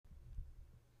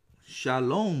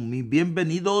Shalom, mis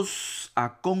bienvenidos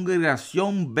a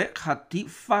Congregación Bet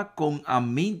Hatifa con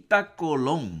Aminta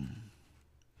Colón.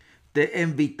 Te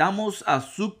invitamos a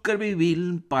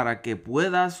suscribir para que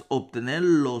puedas obtener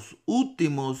los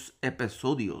últimos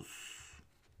episodios.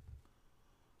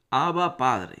 Abba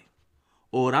Padre,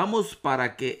 oramos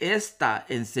para que esta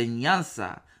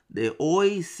enseñanza de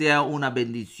hoy sea una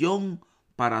bendición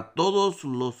para todos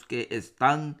los que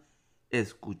están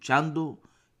escuchando.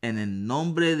 En el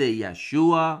nombre de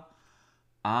Yeshua.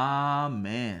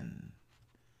 Amén.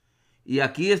 Y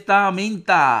aquí está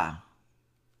Aminta.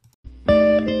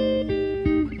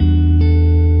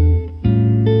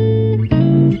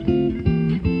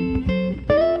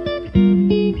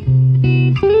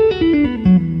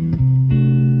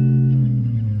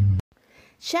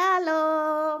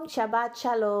 Shalom, Shabbat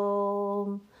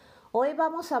Shalom. Hoy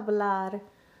vamos a hablar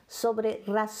sobre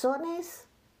razones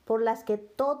por las que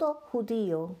todo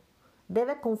judío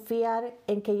debe confiar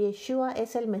en que Yeshua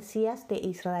es el Mesías de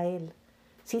Israel,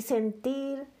 sin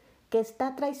sentir que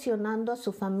está traicionando a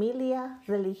su familia,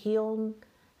 religión,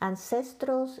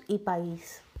 ancestros y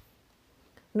país.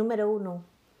 Número 1.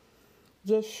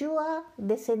 Yeshua,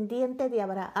 descendiente de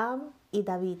Abraham y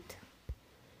David.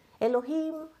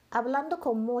 Elohim, hablando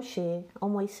con Moshe o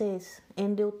Moisés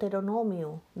en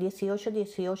Deuteronomio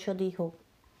 18:18 dijo: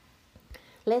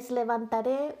 les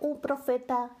levantaré un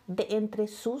profeta de entre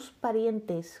sus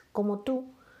parientes como tú.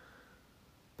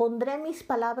 Pondré mis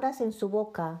palabras en su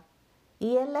boca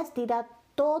y él les dirá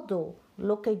todo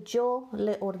lo que yo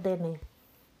le ordene.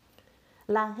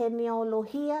 La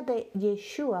genealogía de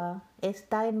Yeshua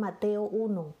está en Mateo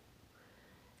 1.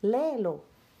 Léelo.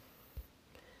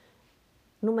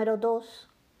 Número 2.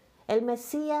 El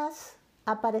Mesías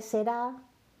aparecerá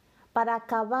para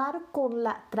acabar con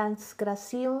la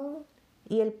transgresión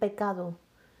y el pecado,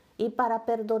 y para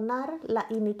perdonar la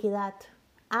iniquidad,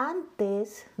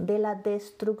 antes de la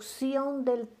destrucción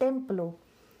del templo,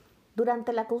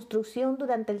 durante la construcción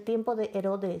durante el tiempo de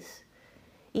Herodes.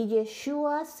 Y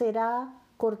Yeshua será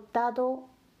cortado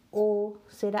o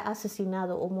será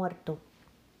asesinado o muerto.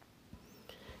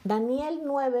 Daniel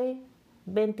 9,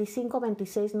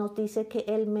 25-26 nos dice que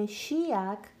el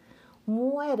Mesías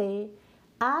muere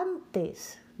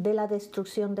antes de la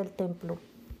destrucción del templo.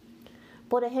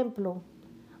 Por ejemplo,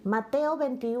 Mateo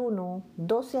 21,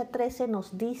 12-13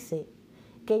 nos dice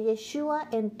que Yeshua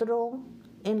entró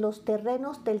en los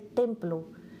terrenos del templo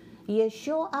y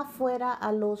echó afuera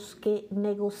a los que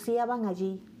negociaban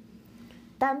allí,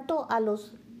 tanto a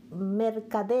los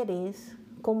mercaderes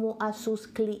como a sus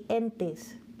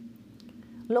clientes,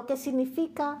 lo que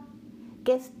significa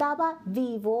que estaba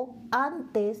vivo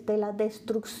antes de la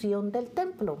destrucción del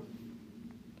templo.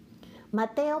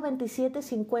 Mateo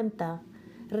 27:50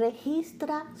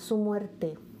 registra su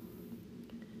muerte.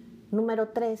 Número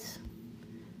 3.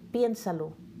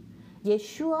 Piénsalo.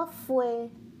 Yeshua fue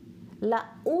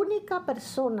la única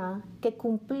persona que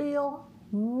cumplió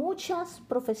muchas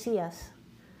profecías.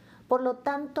 Por lo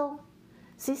tanto,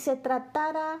 si se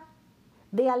tratara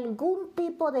de algún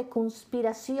tipo de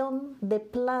conspiración de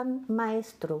plan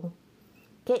maestro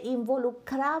que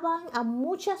involucraban a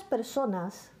muchas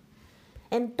personas,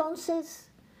 entonces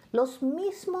los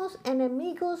mismos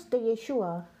enemigos de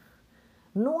Yeshua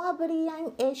no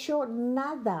habrían hecho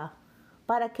nada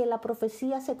para que la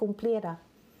profecía se cumpliera.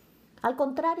 Al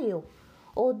contrario,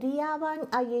 odiaban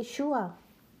a Yeshua.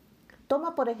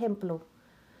 Toma por ejemplo,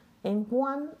 en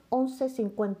Juan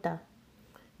 11:50,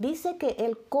 dice que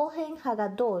el Cohen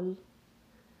Hagadol,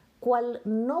 cual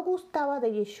no gustaba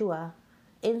de Yeshua,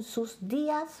 en sus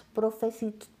días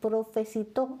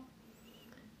profetizó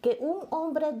que un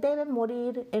hombre debe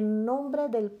morir en nombre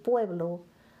del pueblo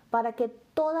para que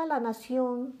toda la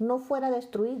nación no fuera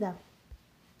destruida.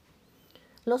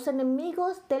 Los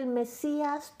enemigos del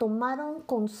Mesías tomaron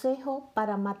consejo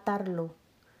para matarlo.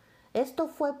 Esto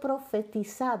fue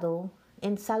profetizado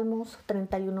en Salmos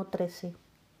 31:13.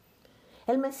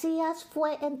 El Mesías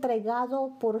fue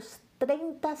entregado por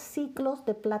 30 siclos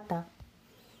de plata.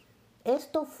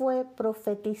 Esto fue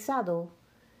profetizado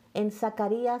en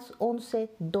Zacarías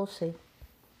 11:12.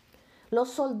 Los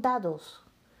soldados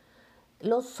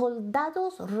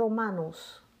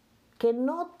romanos que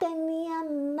no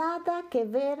tenían nada que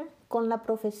ver con la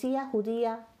profecía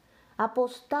judía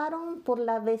apostaron por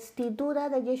la vestidura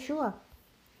de Yeshua.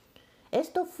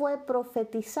 Esto fue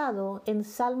profetizado en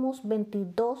Salmos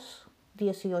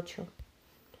 22:18.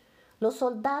 Los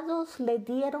soldados le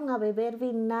dieron a beber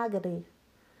vinagre.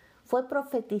 Fue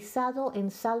profetizado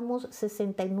en Salmos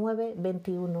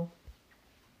 69:21.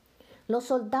 Los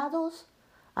soldados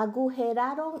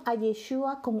agujeraron a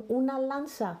Yeshua con una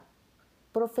lanza.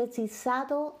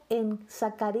 profetizado en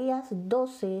Zacarías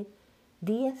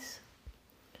 12:10.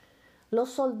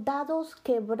 Los soldados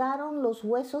quebraron los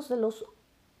huesos de los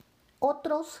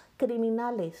otros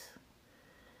criminales,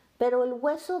 pero el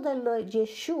hueso de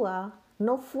Yeshua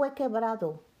no fue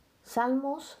quebrado.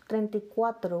 Salmos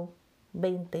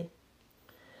 34:20.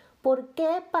 ¿Por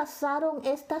qué pasaron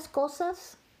estas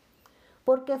cosas?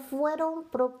 Porque fueron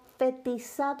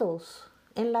profetizados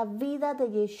en la vida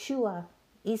de Yeshua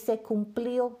y se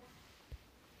cumplió.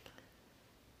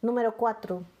 Número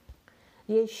 4.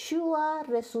 Yeshua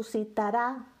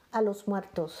resucitará a los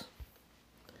muertos.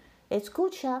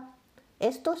 Escucha,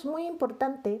 esto es muy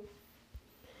importante.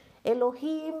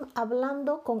 Elohim,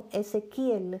 hablando con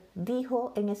Ezequiel,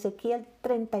 dijo en Ezequiel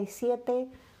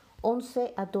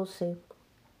 37:11-12: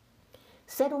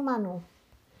 Ser humano,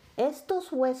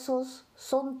 estos huesos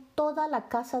son toda la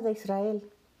casa de Israel.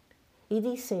 Y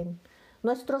dicen: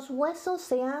 nuestros huesos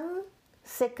se han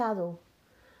secado,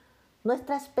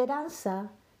 nuestra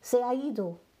esperanza se ha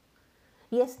ido,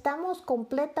 y estamos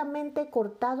completamente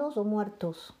cortados o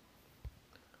muertos.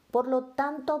 Por lo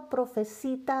tanto,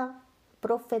 profetiza,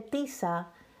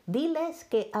 diles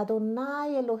que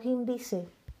Adonai Elohim dice: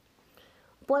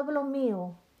 pueblo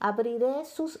mío, abriré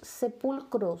sus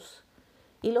sepulcros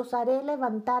y los haré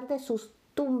levantar de sus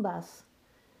tumbas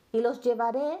y los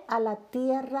llevaré a la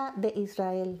tierra de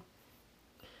Israel.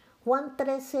 Juan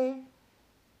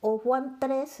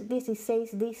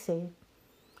 3:16 dice: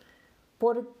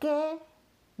 porque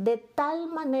de tal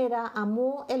manera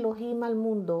amó Elohim al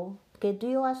mundo que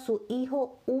dio a su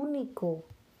Hijo único,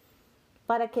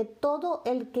 para que todo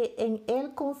el que en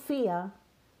Él confía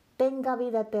tenga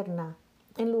vida eterna,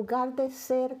 en lugar de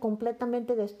ser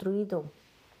completamente destruido.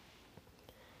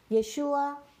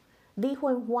 Yeshua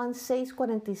dijo en Juan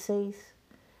 6:46: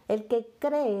 el que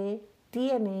cree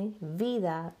tiene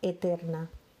vida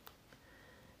eterna.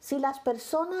 Si las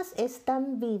personas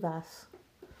están vivas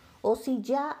o si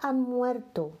ya han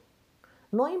muerto,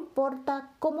 no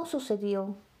importa cómo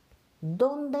sucedió,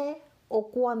 dónde o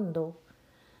cuándo,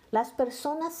 las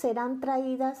personas serán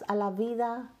traídas a la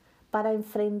vida para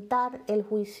enfrentar el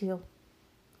juicio.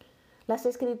 Las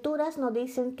Escrituras nos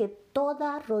dicen que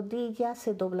toda rodilla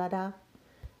se doblará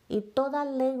y toda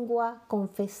lengua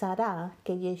confesará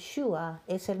que Yeshua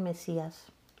es el Mesías.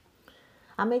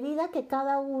 A medida que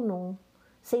cada uno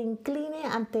se incline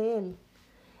ante Él,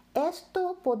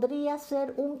 esto podría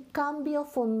ser un cambio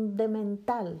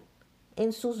fundamental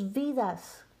en sus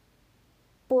vidas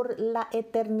por la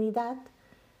eternidad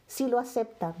si lo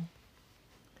aceptan.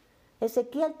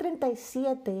 Ezequiel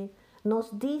 37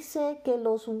 nos dice que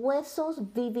los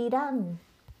huesos vivirán.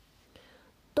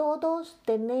 Todos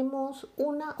tenemos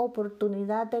una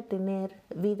oportunidad de tener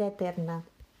vida eterna.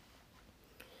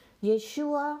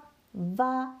 Yeshua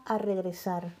va a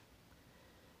regresar.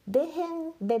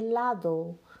 Dejen de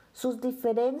lado sus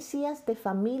diferencias de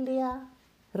familia,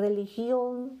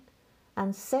 religión,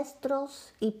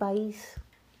 ancestros y país.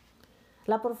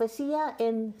 La profecía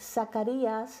en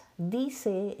Zacarías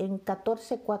dice en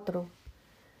 14:4: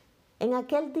 en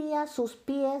aquel día sus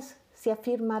pies se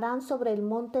afirmarán sobre el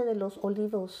monte de los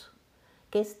olivos,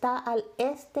 que está al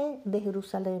este de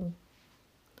Jerusalén.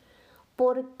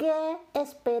 ¿Por qué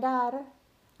esperar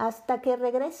hasta que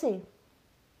regrese?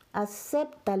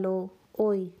 Acéptalo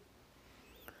hoy.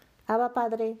 Abba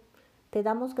Padre, te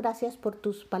damos gracias por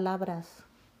tus palabras,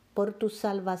 por tu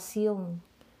salvación.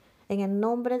 En el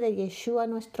nombre de Yeshua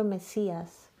nuestro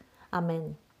Mesías.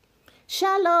 Amén.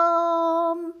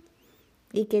 Shalom.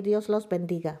 Y que Dios los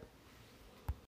bendiga.